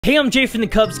Hey, I'm Jay from the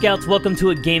Kubz Scouts. Welcome to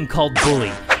a game called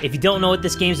Bully. If you don't know what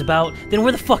this game's about, then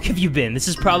where the fuck have you been? This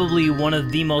is probably one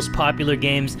of the most popular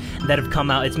games that have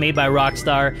come out. It's made by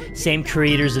Rockstar, same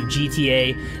creators of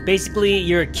GTA. Basically,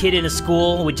 you're a kid in a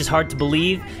school, which is hard to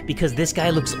believe because this guy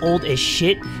looks old as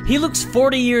shit. He looks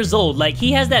 40 years old. Like,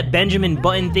 he has that Benjamin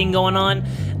Button thing going on,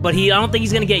 but I don't think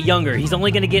he's gonna get younger. He's only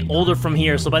gonna get older from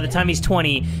here, so by the time he's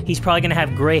 20, he's probably gonna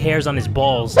have gray hairs on his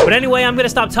balls. But anyway, I'm gonna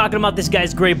stop talking about this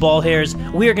guy's gray ball hairs.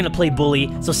 We are gonna play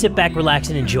Bully, so sit back, relax,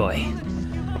 and enjoy.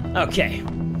 Okay.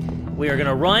 We are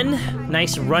gonna run.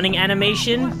 Nice running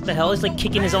animation. What the hell? He's like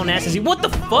kicking his own ass as he— What the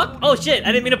fuck? Oh shit,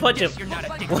 I didn't mean to punch him.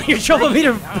 Well, your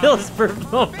troublemaker feels for—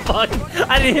 Oh fuck.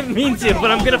 I didn't mean to,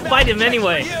 but I'm gonna fight him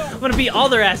anyway. I'm gonna beat all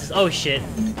their asses. Oh shit.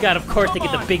 God, of course they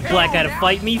get the big black guy to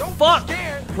fight me. Fuck!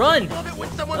 Run!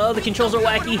 Oh, the controls are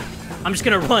wacky. I'm just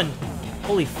gonna run.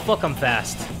 Holy fuck, I'm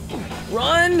fast.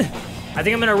 Run! I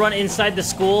think I'm gonna run inside the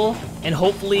school, and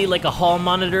hopefully like a hall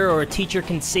monitor or a teacher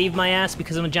can save my ass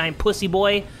because I'm a giant pussy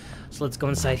boy. So let's go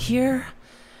inside here.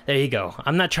 There you go.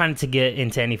 I'm not trying to get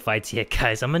into any fights yet,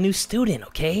 guys. I'm a new student,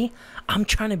 okay? I'm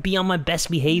trying to be on my best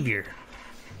behavior.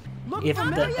 If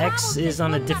the X is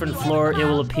on a different floor, it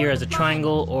will appear as a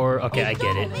triangle or— Okay, I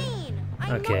get it.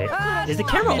 Okay. Is the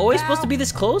camera always supposed to be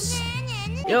this close?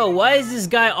 Yo, why is this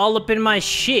guy all up in my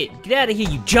shit? Get out of here,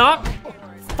 you jock!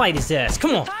 Fight his ass.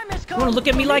 Come on. You wanna look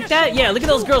at me like that? Yeah, look at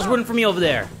those girls rooting for me over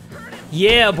there.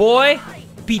 Yeah, boy.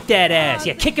 Beat that ass.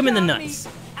 Yeah, kick him in the nuts.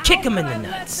 Kick him in the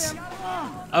nuts.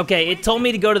 Okay, it told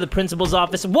me to go to the principal's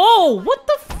office. Whoa! What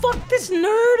the fuck? This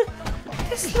nerd?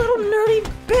 This little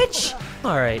nerdy bitch?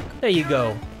 Alright, there you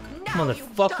go.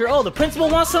 Motherfucker. Oh, the principal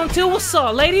wants some too? What's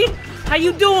up, lady? How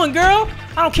you doing, girl?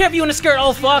 I don't care if you in a skirt.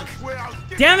 Oh, fuck.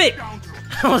 Damn it!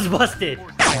 I was busted.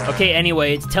 Okay,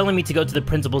 anyway, it's telling me to go to the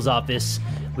principal's office.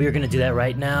 We are gonna do that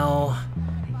right now.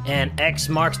 And X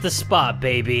marks the spot,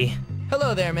 baby.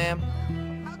 Hello there, ma'am.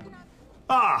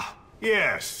 Ah,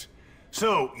 yes.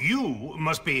 So, you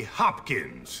must be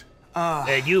Hopkins.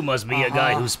 And you must be a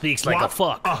guy who speaks like a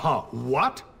fuck.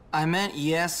 What? I meant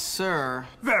yes, sir.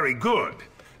 Very good.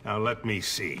 Now let me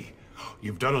see.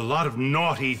 You've done a lot of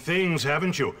naughty things,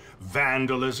 haven't you?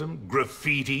 Vandalism,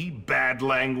 graffiti, bad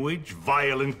language,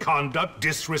 violent conduct,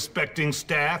 disrespecting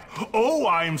staff. Oh,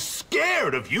 I'm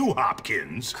scared of you,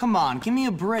 Hopkins. Come on, give me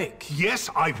a break.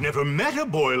 Yes, I've never met a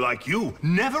boy like you.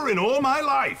 Never in all my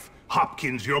life.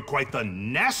 Hopkins, you're quite the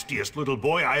nastiest little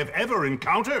boy I have ever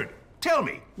encountered. Tell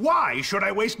me, why should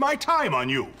I waste my time on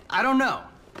you? I don't know.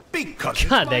 Because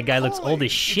God, that guy looks old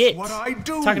as shit. It's what I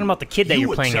do. Talking about the kid that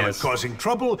you're playing as. You as. excel at causing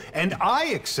trouble, and I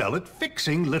excel at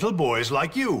fixing little boys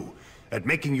like you. At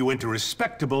making you into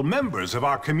respectable members of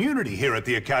our community here at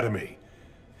the Academy.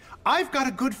 I've got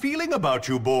a good feeling about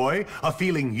you, boy. A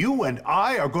feeling you and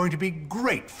I are going to be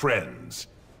great friends.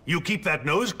 You keep that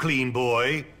nose clean,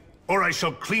 boy, or I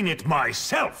shall clean it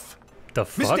myself. The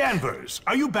fuck? Miss Danvers,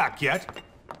 are you back yet?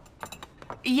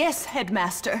 Yes,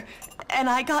 Headmaster. And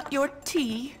I got your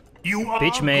tea. You are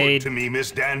Bitch made. good to me,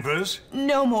 Miss Danvers.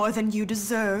 No more than you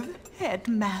deserve,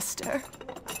 Headmaster.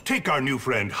 Take our new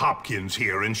friend Hopkins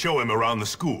here and show him around the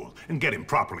school and get him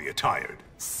properly attired.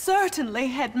 Certainly,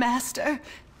 Headmaster.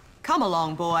 Come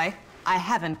along, boy. I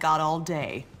haven't got all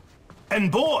day.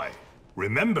 And boy,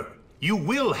 remember, you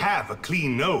will have a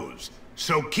clean nose.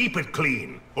 So keep it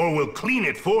clean, or we'll clean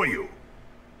it for you.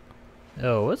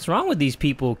 Oh, what's wrong with these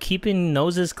people? Keeping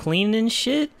noses clean and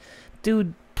shit?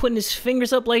 Dude putting his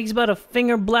fingers up like he's about to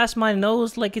finger blast my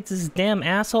nose like it's his damn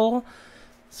asshole.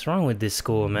 What's wrong with this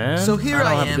school, man? So here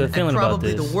I don't have a am good at feeling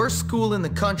probably about this. the worst school in the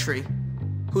country,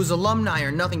 whose alumni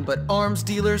are nothing but arms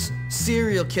dealers,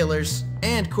 serial killers,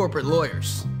 and corporate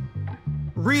lawyers.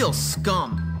 Real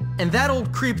scum. And that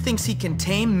old creep thinks he can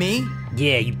tame me?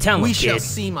 Yeah, you tell him, We kid. shall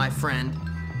see, my friend.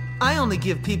 I only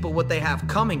give people what they have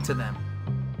coming to them.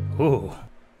 Ooh,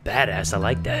 badass, I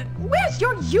like that. Where's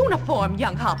your uniform,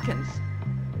 young Hopkins?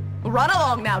 Run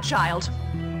along now, child.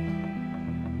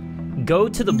 Go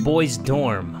to the boys'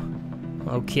 dorm.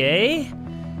 Okay.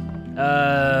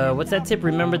 What's that tip?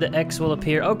 Remember the X will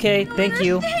appear. Okay, thank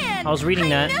you. I was reading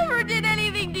that. I never did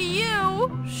anything to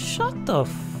you. Shut the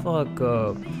fuck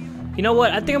up. You know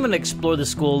what? I think I'm gonna explore the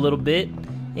school a little bit.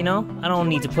 You know, I don't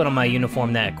need to put on my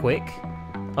uniform that quick.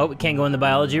 Oh, we can't go in the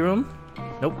biology room?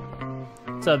 Nope.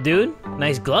 What's up, dude?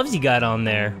 Nice gloves you got on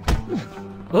there.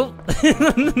 Oh,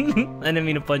 I didn't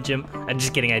mean to punch him. I'm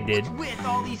just kidding, I did. With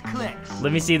all these clicks.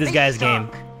 Let me see this guy's game.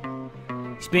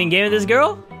 He's being game with this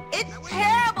girl? It's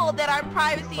terrible that our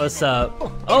privacy. What's up?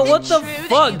 Oh, what the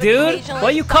fuck, dude? Why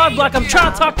you card block? I'm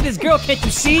trying to talk to this girl, can't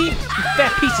you see? You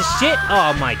fat piece of shit.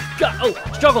 Oh my god.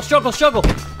 Oh, struggle, struggle, struggle.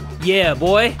 Yeah,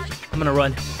 boy. I'm gonna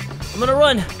run. I'm gonna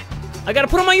run. I gotta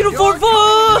put on my uniform.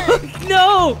 Fuck!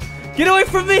 No! Get away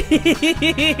from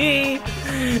me!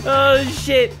 Oh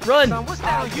shit! Run!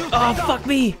 Oh fuck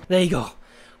me! There you go.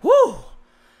 Woo!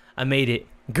 I made it.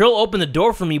 Girl opened the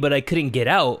door for me, but I couldn't get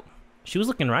out. She was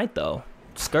looking right though.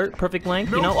 Skirt, perfect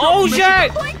length, you know. Oh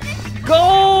shit!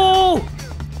 Go!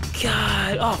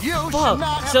 God! Oh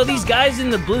fuck! So these guys in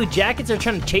the blue jackets are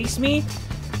trying to chase me.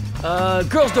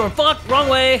 Girls dorm. Fuck! Wrong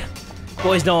way.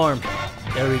 Boys dorm.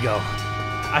 There we go.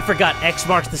 I forgot X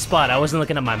marks the spot. I wasn't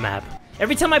looking at my map.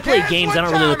 Every time I play games, I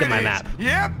don't really look at my map.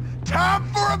 Yep, time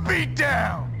for a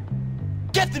beatdown.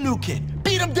 Get the new kid.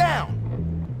 Beat him down.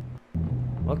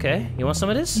 Okay, you want some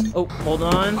of this? Oh, hold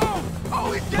on.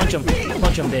 Punch him.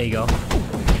 Punch him. There you go.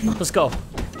 Let's go.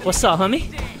 What's up,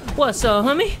 homie? What's up,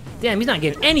 homie? Damn, he's not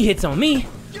getting any hits on me.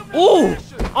 Ooh,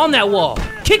 on that wall.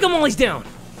 Kick him while he's down.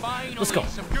 Let's go.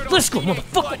 Let's go,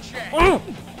 motherfucker. Oh.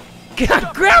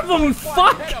 God, grab him, you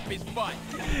fuck.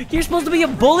 You're supposed to be a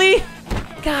bully?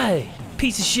 God,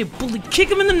 piece of shit bully. Kick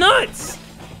him in the nuts.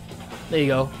 There you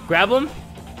go. Grab him.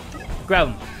 Grab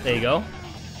him. There you go.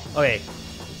 Okay.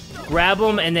 Grab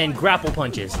him and then grapple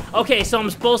punches. Okay, so I'm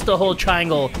supposed to hold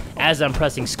triangle as I'm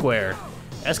pressing square.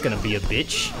 That's gonna be a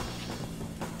bitch.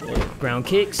 Ground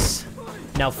kicks.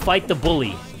 Now fight the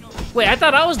bully. Wait, I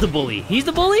thought I was the bully. He's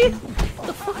the bully? What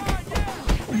the fuck?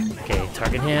 Okay,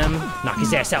 target him. Knock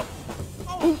his ass out.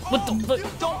 Ooh, what the fuck?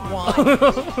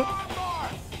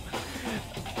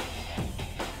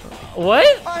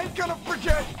 What? I ain't gonna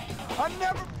forget. I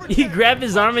never forget. You grab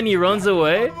his arm and he runs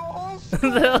away? What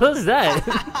the hell is that?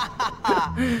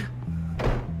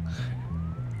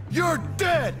 You're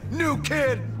dead, new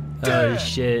kid. Dead. Oh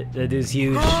shit, that dude's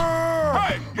huge.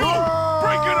 Hey, you!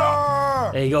 Break it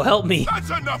up! There you go, help me. That's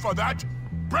enough of that!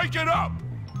 Break it up!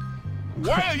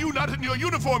 Why are you not in your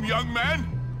uniform, young man?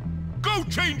 Go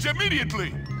change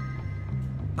immediately!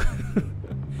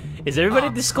 Is everybody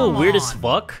at this school weird as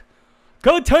fuck?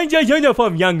 Go change your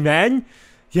uniform, young man!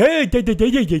 Yeah,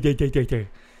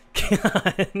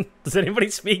 Does anybody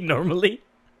speak normally?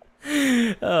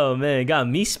 Oh man, got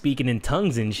me speaking in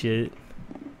tongues and shit.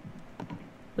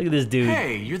 Look at this dude.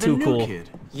 Hey, you're the Too new cool. kid.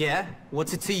 Yeah?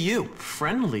 What's it to you?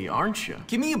 Friendly, aren't you?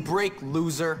 Give me a break,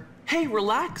 loser. Hey,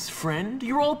 relax, friend.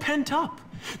 You're all pent up.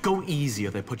 Go easy or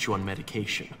they put you on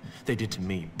medication. They did to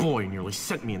me. Boy, nearly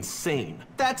sent me insane.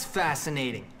 That's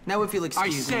fascinating. Now if you'll I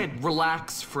excuse me. said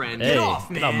relax, friend. Hey, Get off,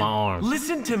 get man. off my arm.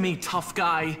 Listen to me, tough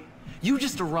guy. You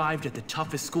just arrived at the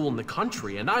toughest school in the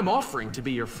country, and I'm offering to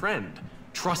be your friend.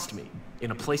 Trust me, in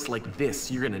a place like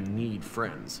this, you're gonna need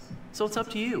friends. So it's up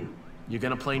to you. You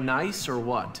gonna play nice or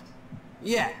what?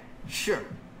 Yeah, sure.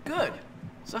 Good.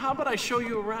 So how about I show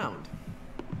you around?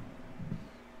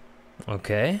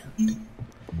 Okay.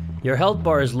 Your health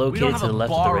bar is We don't located have to the a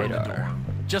left of the bar in the radar. dorm,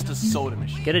 just a soda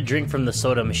machine. Get a drink from the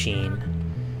soda machine.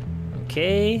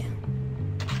 Okay.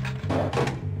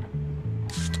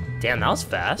 Damn, that was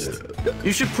fast.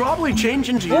 You should probably change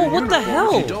into your Oh, what the uniform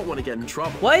hell? if you don't want to get in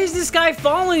trouble. Why is this guy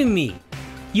following me?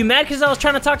 You mad because I was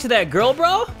trying to talk to that girl,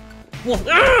 bro? Well,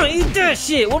 eat that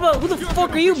shit. What about, who the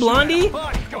fuck are you, Blondie?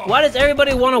 Why does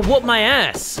everybody want to whoop my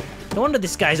ass? No wonder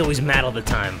this guy's always mad all the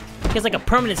time. He has like a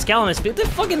permanent scowl on his face. This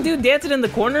fucking dude dancing in the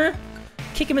corner?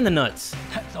 Kick him in the nuts.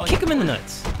 Kick him in the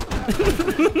nuts.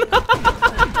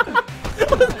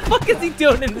 What the fuck is he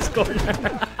doing in this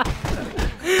corner?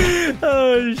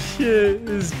 Oh shit,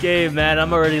 this game, man.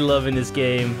 I'm already loving this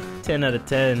game. 10 out of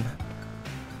 10.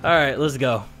 Alright, let's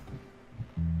go.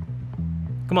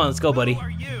 Come on, let's go, buddy.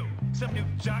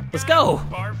 Let's go!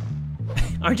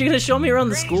 Aren't you gonna show me around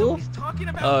the school?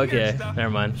 Oh, okay. Never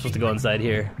mind. I'm supposed to go inside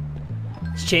here.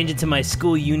 Let's change it to my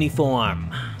school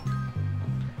uniform.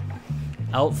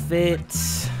 Outfit.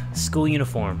 School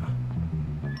uniform.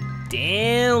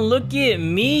 Damn, look at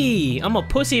me. I'm a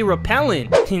pussy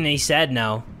repellent. And he's sad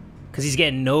now. Because he's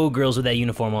getting no girls with that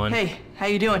uniform on. Hey, how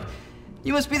you doing?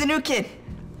 You must be the new kid.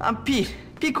 I'm Pete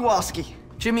Kowalski.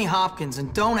 Jimmy Hopkins,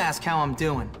 and don't ask how I'm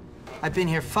doing. I've been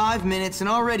here 5 minutes and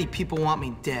already people want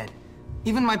me dead.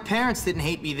 Even my parents didn't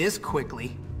hate me this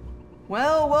quickly.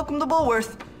 Well, welcome to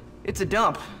Bullworth. It's a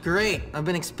dump. Great, I've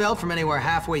been expelled from anywhere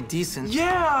halfway decent.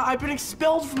 Yeah, I've been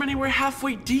expelled from anywhere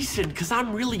halfway decent because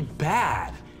I'm really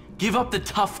bad. Give up the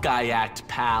tough guy act,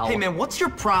 pal. Hey man, what's your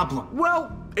problem?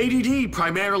 Well, ADD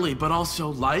primarily, but also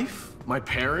life, my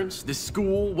parents, this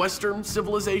school, Western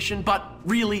civilization, but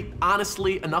really,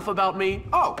 honestly, enough about me.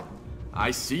 Oh, I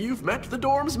see you've met the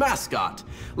dorm's mascot.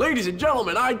 Ladies and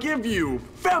gentlemen, I give you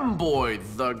Femboy,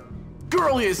 the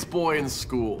girliest boy in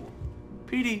school.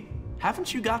 Petey,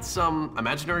 haven't you got some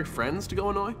imaginary friends to go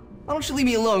annoy? Why don't you leave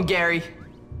me alone, Gary?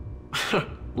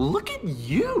 Look at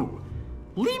you.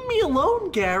 Leave me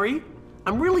alone, Gary.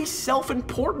 I'm really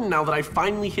self-important now that I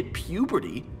finally hit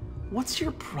puberty. What's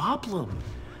your problem?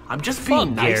 I'm just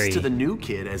being nice Gary. to the new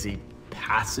kid as he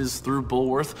passes through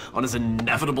Bullworth on his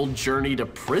inevitable journey to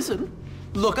prison.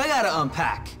 Look, I gotta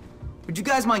unpack. Would you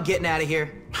guys mind getting out of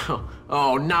here?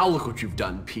 Oh, now look what you've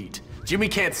done, Pete. Jimmy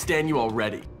can't stand you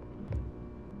already.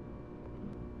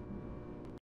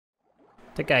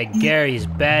 That guy Gary is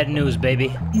bad news,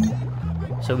 baby.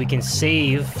 So we can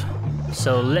save.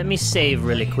 So let me save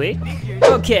really quick.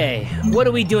 Okay, what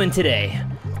are we doing today?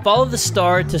 Follow the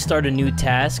star to start a new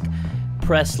task.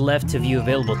 Press left to view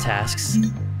available tasks.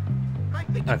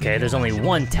 Okay, there's only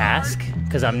one task,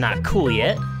 because I'm not cool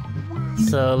yet.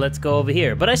 So let's go over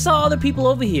here. But I saw other people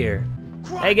over here.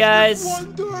 Hey guys,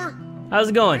 how's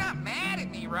it going?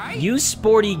 You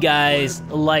sporty guys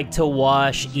like to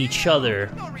wash each other.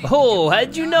 Oh,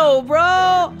 how'd you know, bro?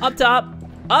 Up top,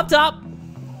 up top.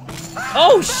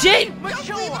 Oh shit!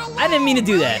 I didn't mean to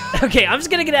do that. Okay, I'm just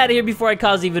gonna get out of here before I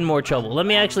cause even more trouble. Let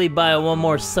me actually buy one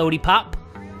more sody pop.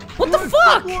 What the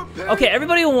fuck? Okay,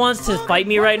 everybody who wants to fight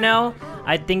me right now,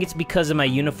 I think it's because of my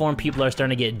uniform. People are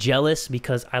starting to get jealous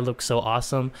because I look so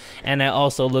awesome. And I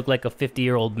also look like a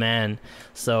 50-year-old man.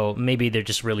 So maybe they're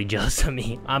just really jealous of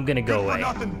me. I'm gonna go away.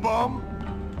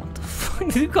 What the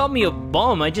fuck? You called me a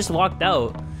bum. I just walked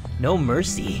out. No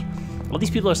mercy. All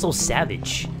these people are so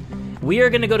savage. We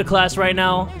are gonna go to class right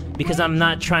now because I'm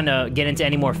not trying to get into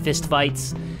any more fist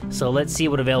fights. So let's see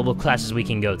what available classes we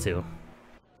can go to.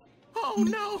 Oh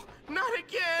no, not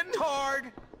again!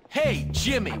 Hard. Hey,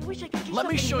 Jimmy, let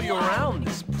me show you around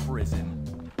this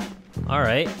prison.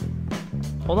 Alright.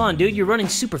 Hold on, dude, you're running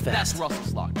super fast. That's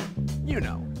Russell's locker. You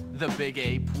know, the big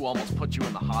ape who almost put you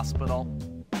in the hospital.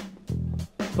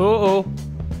 Uh-oh.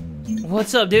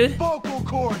 What's up, dude? Vocal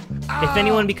cord. If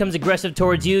anyone becomes aggressive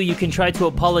towards you, you can try to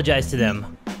apologize to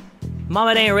them.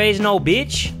 Mama ain't raised no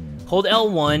bitch. Hold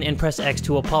L1 and press X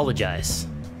to apologize.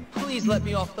 Please let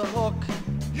me off the hook.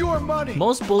 Your money.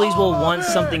 Most bullies will All want of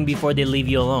it. something before they leave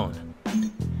you alone.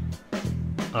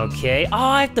 Okay. Oh,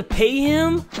 I have to pay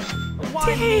him?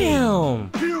 Damn.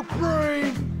 Puke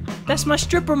brain. That's my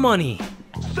stripper money.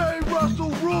 Say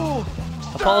Russell rules.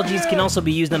 Apologies can also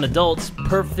be used on adults,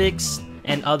 perfects,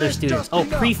 and other It's students. just Oh,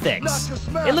 enough prefix. not to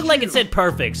smash It looked like you. it said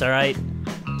perfects, alright?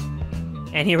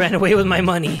 And he ran away with my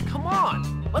money. Come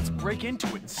on, let's break into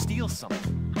it and steal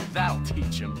something. That'll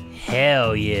teach him.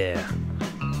 Hell yeah.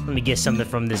 Let me get something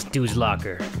from this dude's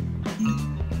locker.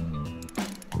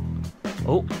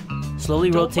 Oh, slowly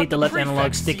Don't rotate let the the left prefects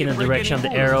analog stick see in the you break direction of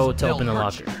any the arrow rules. to open the They'll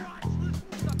locker.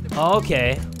 hurt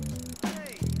Okay.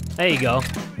 There you go.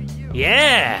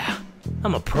 Yeah!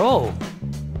 I'm a pro.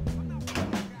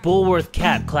 Bullworth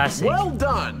cap, classic. Well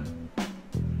done.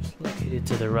 Located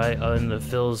to the right in the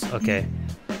fills. Okay.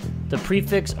 The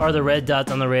prefix are the red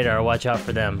dots on the radar. Watch out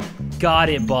for them. Got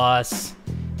it, boss.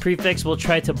 Prefix will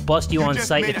try to bust you on just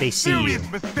sight made if a they see you.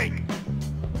 serious mistake.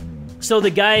 So the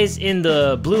guys in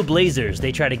the blue blazers,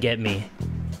 they try to get me.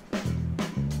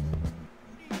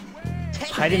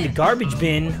 Hide in the garbage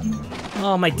bin.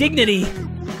 Oh, my dignity.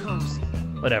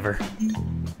 Whatever.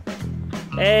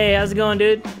 Hey, how's it going,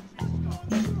 dude?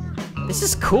 This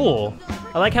is cool.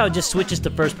 I like how it just switches to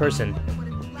first person.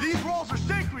 These walls are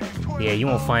sacred. Toilet. Yeah, you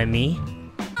won't find me.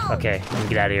 Okay, let me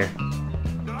get out of here.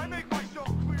 Did I make myself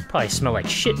clear? Probably smell like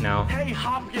shit now. Hey,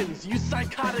 Hopkins, you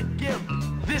psychotic gimp.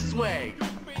 This way.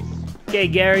 Okay,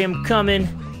 Gary, I'm coming.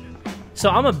 So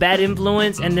I'm a bad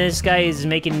influence, and this guy is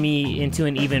making me into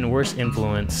an even worse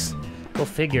influence. Go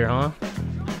figure, huh?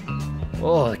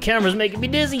 Oh, the camera's making me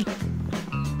dizzy.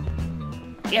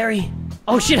 Gary.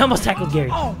 Oh shit, I almost tackled Gary.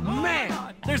 Oh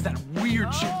man, there's that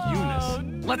weird chick Eunice.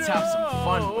 Let's have some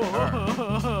fun with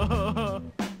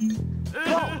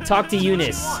her. Talk to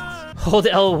Eunice. Hold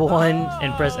L1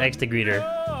 and press X to greet her.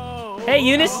 Hey,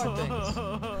 Eunice.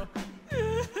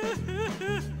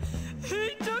 He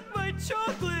took my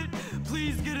chocolate.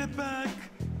 Please get it back.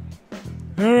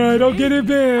 Alright, I'll get it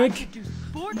back. Do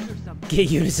sports or something. Get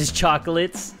Eunice's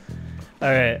chocolates.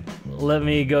 Alright, let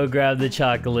me go grab the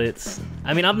chocolates.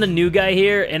 I mean, I'm the new guy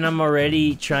here, and I'm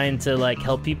already trying to, like,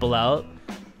 help people out.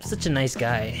 Such a nice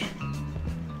guy.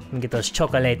 Let me get those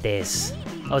chocolates.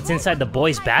 Oh, it's inside the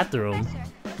boys' bathroom.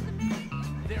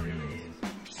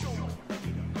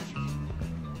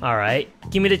 Alright,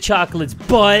 give me the chocolates,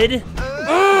 bud!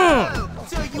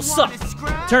 What's up?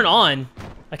 Turn on?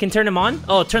 I can turn him on?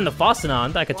 Oh, turn the faucet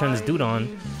on. I thought I could turn this dude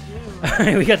on.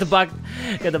 Alright, we got the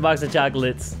box of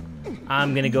chocolates.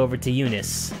 I'm gonna go over to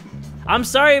Eunice. I'm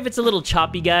sorry if it's a little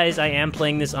choppy, guys. I am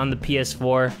playing this on the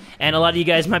PS4, and a lot of you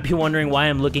guys might be wondering why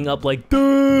I'm looking up like,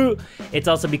 duh! It's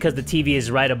also because the TV is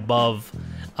right above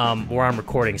where I'm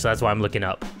recording, so that's why I'm looking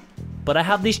up. but I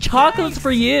have these chocolates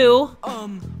for you.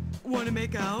 Wanna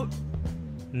make out?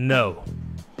 No.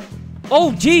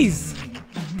 Oh, jeez.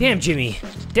 Damn, Jimmy.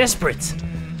 Desperate.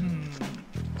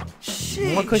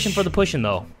 More cushion for the pushing,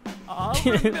 though. I'll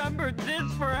remember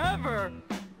this forever.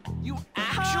 You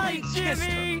actually kissed her.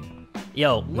 Jimmy!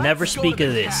 Yo, never Let's go speak to of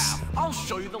the this. cave. I'll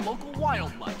show you the local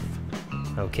wildlife.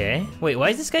 Okay. Wait, why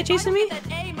is this guy chasing me?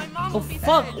 Oh,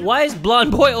 fuck. Why is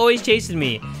blonde boy always chasing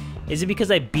me? Is it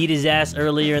because I beat his ass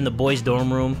earlier in the boys'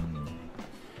 dorm room?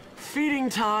 Feeding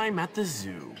time at the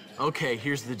zoo. Okay,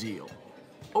 here's the deal.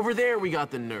 Over there, we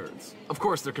got the nerds. Of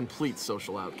course, they're complete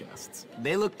social outcasts.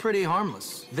 They look pretty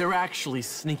harmless. They're actually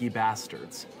sneaky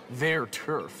bastards. Their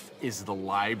turf is the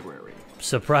library.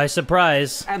 Surprise,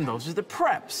 surprise. And those are the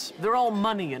preps. They're all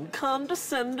money and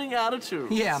condescending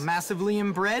attitudes. Yeah, massively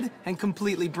inbred and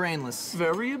completely brainless.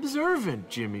 Very observant,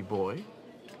 Jimmy boy.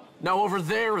 Now over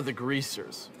there are the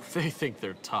greasers. They think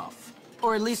they're tough.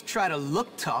 Or at least try to look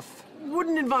tough.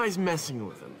 Wouldn't advise messing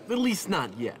with them, at least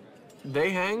not yet.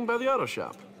 They hang by the auto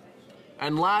shop.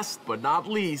 And last but not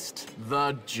least,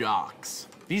 the jocks.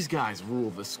 These guys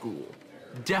rule the school.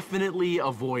 Definitely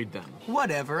avoid them.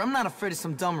 Whatever, I'm not afraid of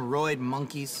some dumb roid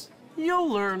monkeys. You'll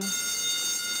learn.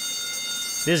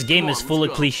 This game Come is on, full let's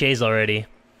of go. cliches already.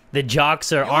 The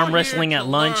jocks are arm wrestling at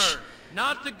lunch.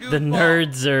 The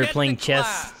nerds are playing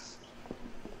chess.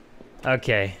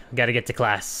 Okay, gotta get to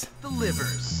class.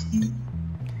 Delivers.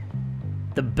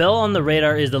 The bell on the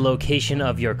radar is the location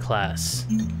of your class.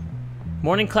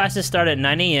 Morning classes start at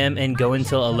 9 a.m. and go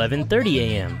until 11:30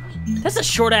 a.m. That's a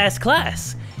short-ass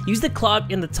class. Use the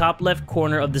clock in the top left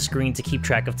corner of the screen to keep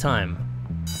track of time.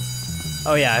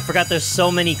 Oh yeah, I forgot there's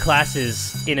so many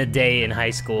classes in a day in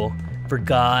high school.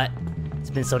 Forgot. It's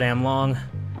been so damn long.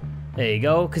 There you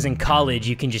go, because in college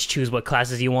you can just choose what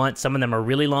classes you want. Some of them are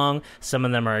really long, some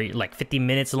of them are like 50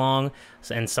 minutes long,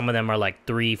 and some of them are like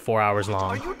 3-4 hours long.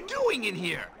 What are you doing in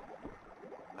here?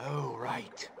 Oh,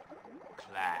 right.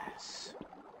 Class.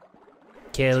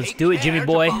 Okay, let's do it, Jimmy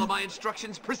boy. Follow my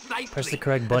instructions precisely, Press the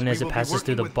correct button as we it will be passes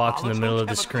through the working with box in the middle of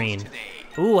the volatile screen.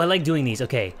 chemicals Ooh, I like doing these.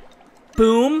 Okay.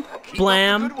 Boom, Keep up the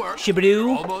blam, good work. shibadoo,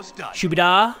 You're almost done.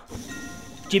 shubida,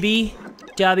 jibby,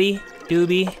 jobby,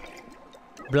 doobie,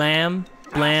 blam,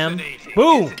 blam, Fascinating,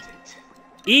 boom! isn't it?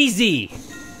 Easy!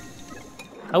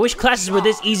 I wish classes were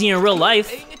this easy in real life.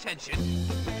 Paying attention.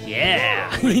 Yeah!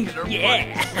 Regular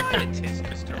Yeah! scientist,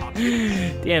 Mr.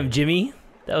 Hopkins. Damn, Jimmy.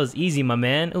 That was easy, my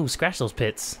man. Ooh, scratch those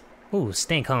pits. Ooh,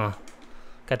 stink, huh?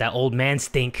 Got that old man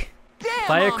stink.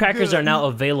 Firecrackers are now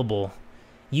available.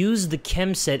 Use the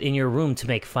chem set in your room to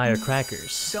make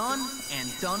firecrackers. Done and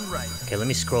done right. Okay, let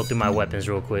me scroll through my weapons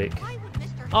real quick.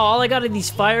 Oh, all I got are these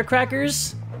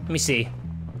firecrackers? Let me see.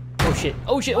 Oh shit.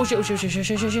 Oh shit. Oh shit. Oh shit. Shit. Shit.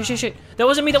 Shit. Shit. Shit. Shit. Shit. That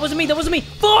wasn't me. That wasn't me. That wasn't me.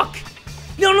 Fuck!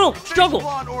 No, no. Struggle.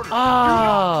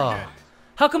 Ah.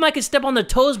 How come I could step on their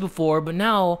toes before, but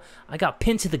now I got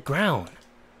pinned to the ground?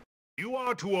 You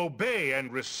are to obey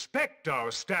and respect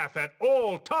our staff at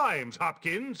all times,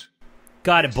 Hopkins.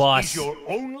 Got it, This boss. is your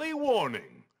only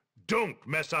warning. Don't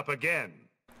mess up again.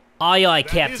 Aye, aye,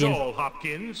 That Captain. is all,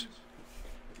 Hopkins.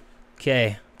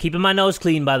 Okay, keeping my nose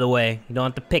clean, by the way. You don't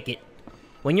have to pick it.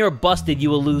 When you're busted, you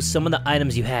will lose some of the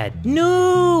items you had.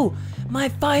 No! My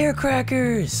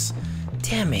firecrackers!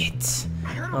 Damn it.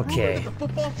 Okay.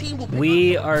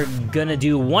 We are gonna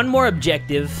do one more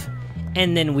objective,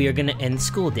 and then we are gonna end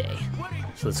school day.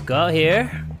 So let's go out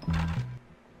here.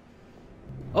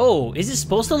 Oh, is it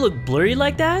supposed to look blurry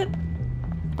like that?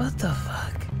 What the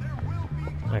fuck?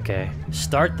 Okay,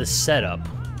 start the setup.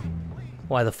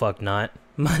 Why the fuck not?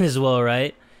 Might as well,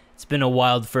 right? It's been a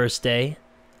wild first day.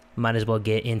 Might as well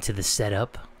get into the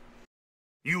setup.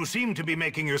 You seem to be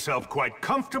making yourself quite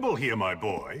comfortable here, my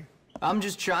boy. I'm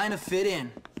just trying to fit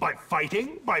in. By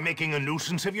fighting? By making a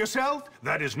nuisance of yourself?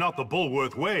 That is not the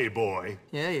Bulworth way, boy.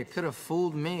 Yeah, you could have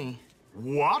fooled me.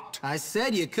 What? I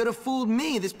said you could have fooled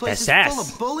me. This place That's is full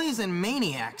ass. of bullies and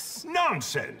maniacs.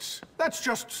 Nonsense! That's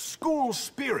just school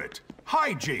spirit.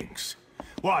 Hijinks.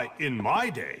 Why, in my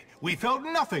day, we felt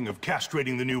nothing of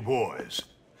castrating the new boys.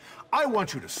 I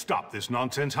want you to stop this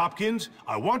nonsense, Hopkins.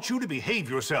 I want you to behave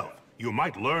yourself. You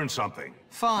might learn something.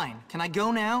 Fine. Can I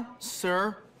go now,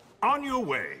 sir? On your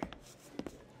way.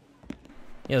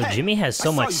 Yo, Jimmy has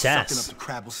so much Sucking sass. up the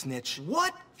crabble snitch.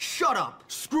 What? Shut up.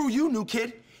 Screw you, new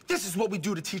kid. This is what we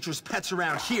do to teachers' pets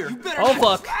around here. Oh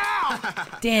fuck.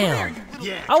 Damn.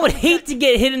 Yeah. I would hate to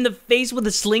get hit in the face with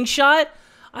a slingshot.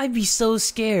 I'd be so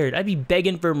scared. I'd be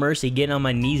begging for mercy, getting on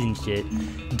my knees and shit.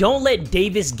 Don't let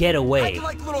Davis get away. Acting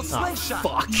like a little slingshot.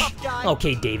 Fuck. Tough guy.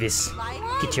 Okay, Davis.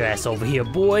 Get your ass over here,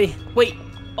 boy. Wait.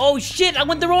 Oh shit, I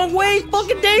went the wrong way.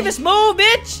 Fucking Davis, move,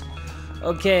 bitch.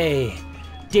 Okay.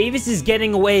 Davis is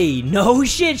getting away. No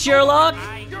shit, Sherlock.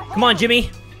 Come on, Jimmy.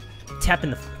 Tapping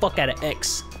the fuck out of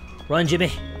X. Run,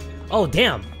 Jimmy. Oh,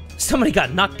 damn. Somebody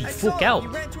got knocked the fuck out.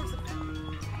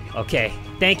 Okay.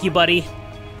 Thank you, buddy.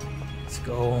 Let's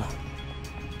go.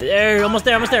 There. Almost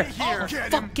there. Almost there. Oh,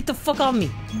 fuck. Get the fuck off me.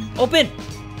 Open.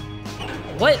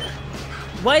 What?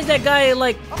 Why is that guy,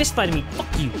 like, fist fighting me?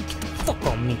 Fuck you. Get the fuck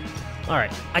on me.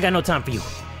 Alright. I got no time for you.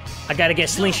 I gotta get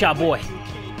Slingshot Boy.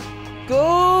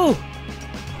 Go!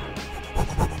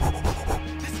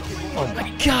 Oh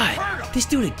my god! This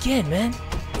dude again, man!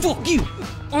 Fuck you!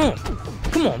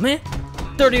 Come on, man!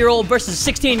 30-year-old versus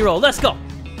 16-year-old. Let's go!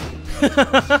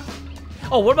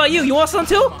 Oh, what about you? You want some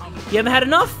too? You haven't had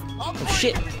enough? Oh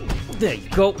shit! There you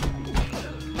go.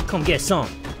 Come get some.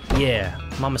 Yeah.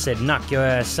 Mama said knock your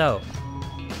ass out.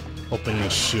 Open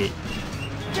this shit.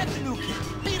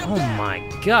 Oh my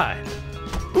god!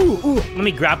 Ooh! Let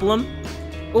me grapple him.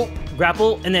 Oh,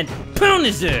 grapple, and then pound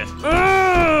his ass.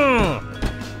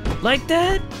 Like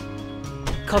that?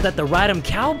 Call that the Ride 'em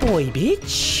Cowboy,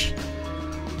 bitch.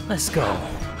 Let's go.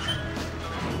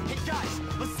 Hey guys,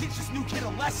 let's teach this new kid a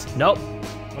lesson. Nope.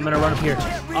 I'm gonna run up here.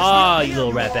 Oh, you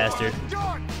little rat bastard.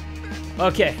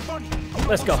 Okay,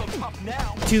 let's go.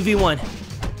 2v1.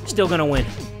 Still gonna win.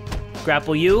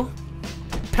 Grapple you.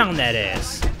 Pound that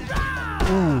ass.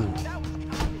 Ooh.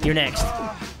 You're next.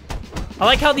 I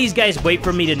like how these guys wait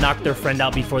for me to knock their friend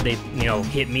out before they, you know,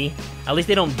 hit me. At least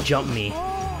they don't jump me.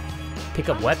 Pick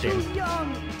up weapon.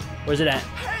 Where's it at?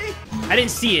 I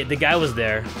didn't see it. The guy was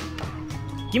there.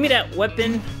 Give me that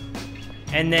weapon.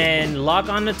 And then lock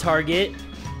on the target.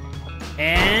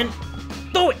 And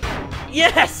throw it.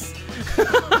 Yes!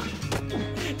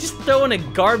 Just throwing a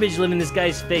garbage lid in this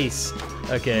guy's face.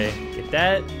 Okay, get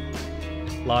that.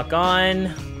 Lock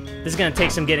on. This is gonna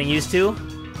take some getting used to.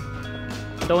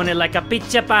 Throwing it like a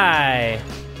pizza pie.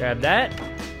 Grab that.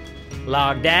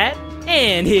 Log that.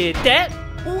 And hit that.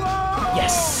 Whoa!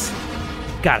 Yes!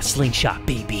 Got a slingshot,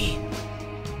 baby.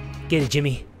 Get it,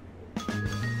 Jimmy.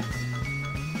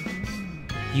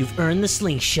 You've earned the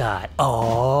slingshot.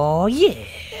 Oh, yeah.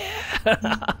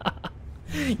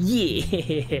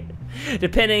 Yeah.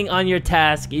 Depending on your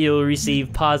task, you'll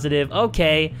receive positive.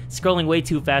 Okay. Scrolling way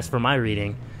too fast for my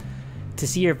reading. To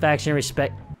see your faction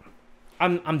respect.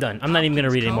 I'm done. I'm not even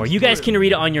gonna read anymore. You guys can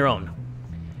read it on your own.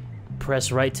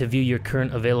 Press right to view your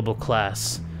current available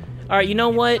class. Alright, you know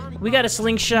what? We got a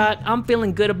slingshot. I'm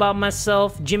feeling good about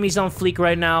myself. Jimmy's on fleek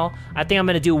right now. I think I'm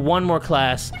gonna do one more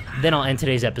class, then I'll end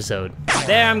today's episode.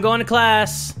 There, I'm going to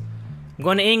class. I'm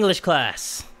going to English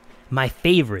class. My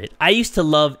favorite. I used to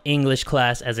love English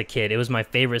class as a kid. It was my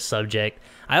favorite subject.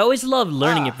 I always loved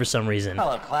learning it for some reason.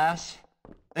 Hello, class.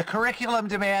 The curriculum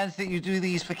demands that you do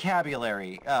these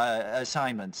vocabulary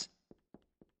assignments.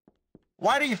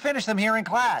 Why do you finish them here in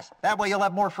class? That way you'll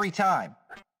have more free time.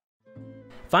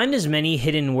 Find as many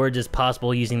hidden words as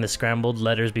possible using the scrambled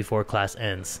letters before class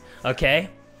ends. Okay.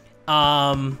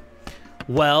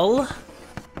 Well.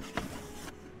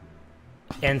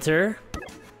 Enter.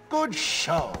 Good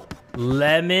show.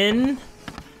 Lemon.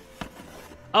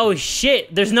 Oh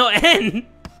shit, there's no N.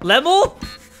 Level?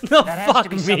 No, that has fuck to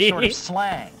be me. some sort of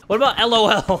slang. What about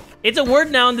LOL? It's a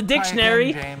word now in the dictionary.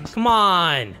 Again, James. Come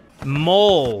on.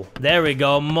 Mole. There we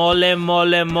go. Mole,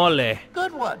 mole, mole.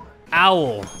 Good one.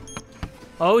 Owl.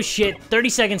 Oh shit, 30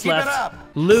 seconds Keep left. it up.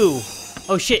 Lou.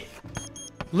 Oh shit.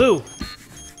 Lou.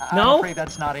 I'm No? afraid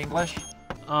that's not English.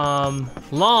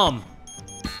 Lom.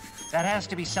 That has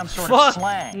to be some sort Fuck. of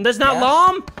slang. That's not yes?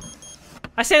 lom?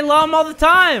 I say lom all the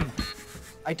time.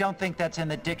 I don't think that's in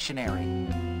the dictionary.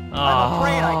 I'm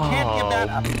afraid I can't give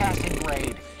that a passing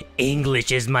grade.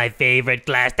 English is my favorite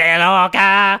class.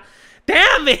 Damn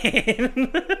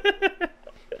it!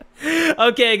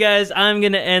 Okay, guys, I'm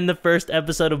gonna end the first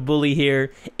episode of Bully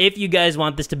here. If you guys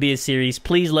want this to be a series,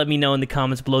 please let me know in the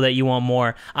comments below that you want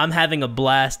more. I'm having a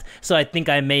blast, so I think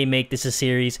I may make this a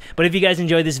series. But if you guys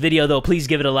enjoyed this video, though, please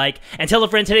give it a like. And tell a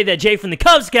friend today that Jay from the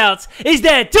Kubz Scouts is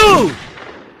dead too!